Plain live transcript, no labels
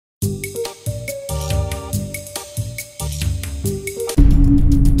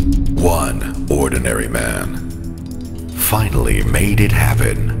extraordinary man finally made it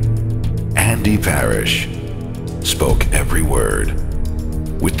happen. Andy Parish spoke every word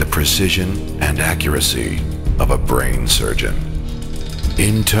with the precision and accuracy of a brain surgeon,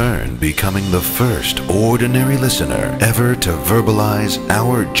 in turn becoming the first ordinary listener ever to verbalize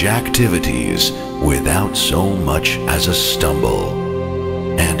our jacktivities without so much as a stumble.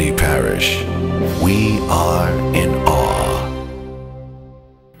 Andy Parish, we are in awe.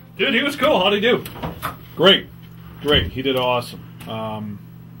 Dude, he was cool. How'd he do? Great. Great. He did awesome.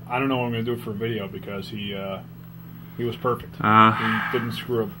 I don't know what I'm going to do for a video because he was perfect. He didn't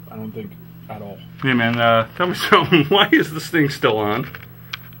screw up, I don't think, at all. Hey man, tell me something. Why is this thing still on?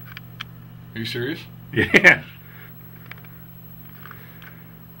 Are you serious? Yeah.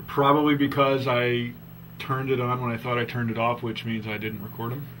 Probably because I turned it on when I thought I turned it off, which means I didn't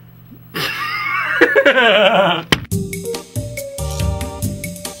record him.